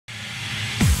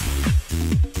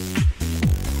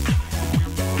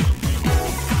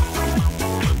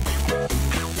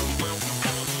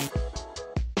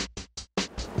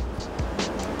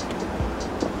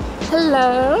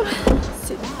Hello.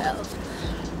 Seatbelt.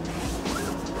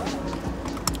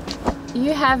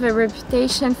 You have a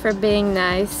reputation for being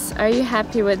nice. Are you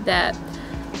happy with that?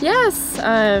 Yes,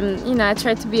 you know, I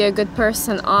try to be a good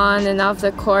person on and off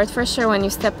the court. For sure, when you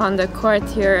step on the court,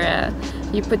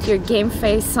 you put your game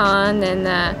face on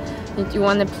and you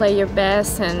want to play your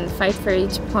best and fight for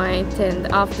each point. And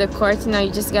off the court, you know,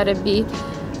 you just gotta be,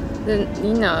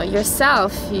 you know,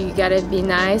 yourself. You gotta be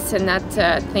nice and not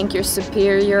think you're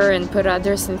superior and put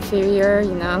others inferior.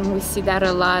 You know, we see that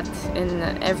a lot in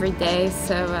every day.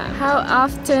 So, how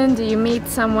often do you meet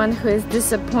someone who is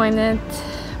disappointed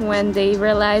when they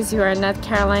realize you are not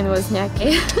Caroline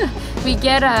Wozniacki?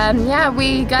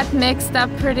 we got mixed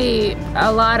up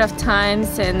a lot of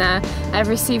times, and I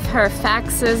receive her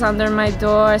faxes under my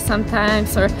door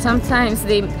sometimes, or sometimes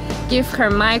they give her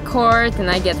my court and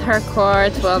I get her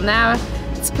court. Well, now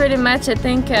it's pretty much, I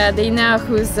think they know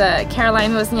who's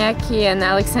Caroline Wozniacki and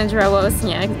Aleksandra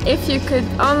Wozniak. If you could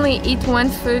only eat one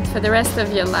food for the rest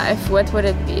of your life, what would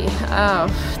it be? Oh,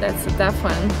 that's a tough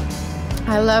one.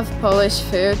 I love Polish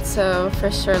food, so for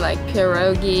sure like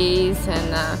pierogies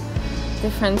and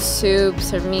different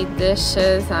soups or meat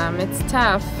dishes. It's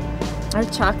tough. Or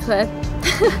chocolate.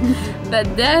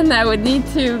 But then I would need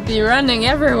to be running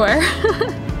everywhere.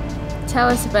 Tell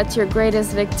us about your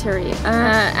greatest victory.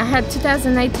 I had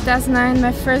 2008-2009,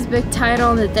 my first big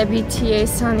title, the WTA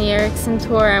Sony Ericsson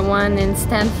Tour. I won in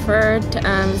Stanford. It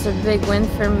was a big win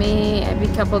for me. I beat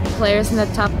a couple of players in the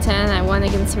top 10. I won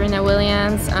against Serena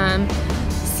Williams.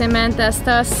 Samantha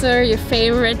Stasser, your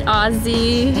favorite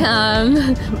Aussie.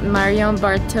 Marion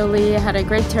Bartoli. I had a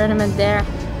great tournament there.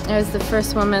 I was the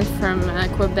first woman from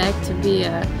Quebec to be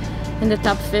in the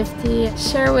top 50.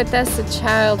 Share with us a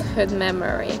childhood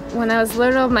memory. When I was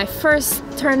little, my first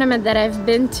tournament that I've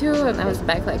been to, and I was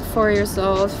back like 4 years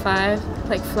old, 5,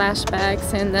 like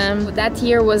flashbacks, and that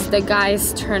year was the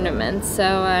guys tournament. So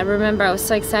I remember I was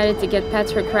so excited to get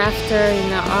Patrick Rafter, you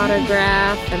know,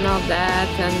 autograph and all that,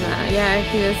 and yeah,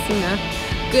 he was, you know,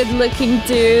 good-looking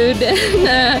dude,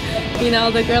 and you know,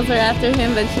 the girls were after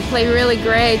him, but he played really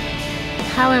great.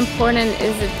 How important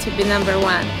is it to be number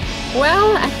one?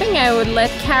 Well, I think I would let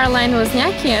Caroline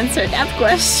Wozniacki answer that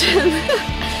question.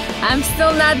 I'm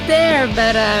still not there,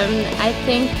 but I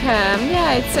think,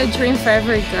 yeah, it's a dream for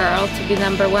every girl to be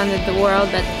number one in the world,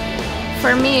 but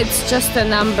for me, it's just a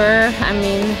number. I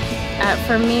mean,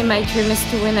 for me, my dream is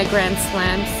to win a Grand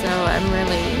Slam, so I'm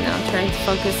really, you know, trying to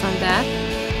focus on that.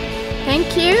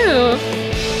 Thank you!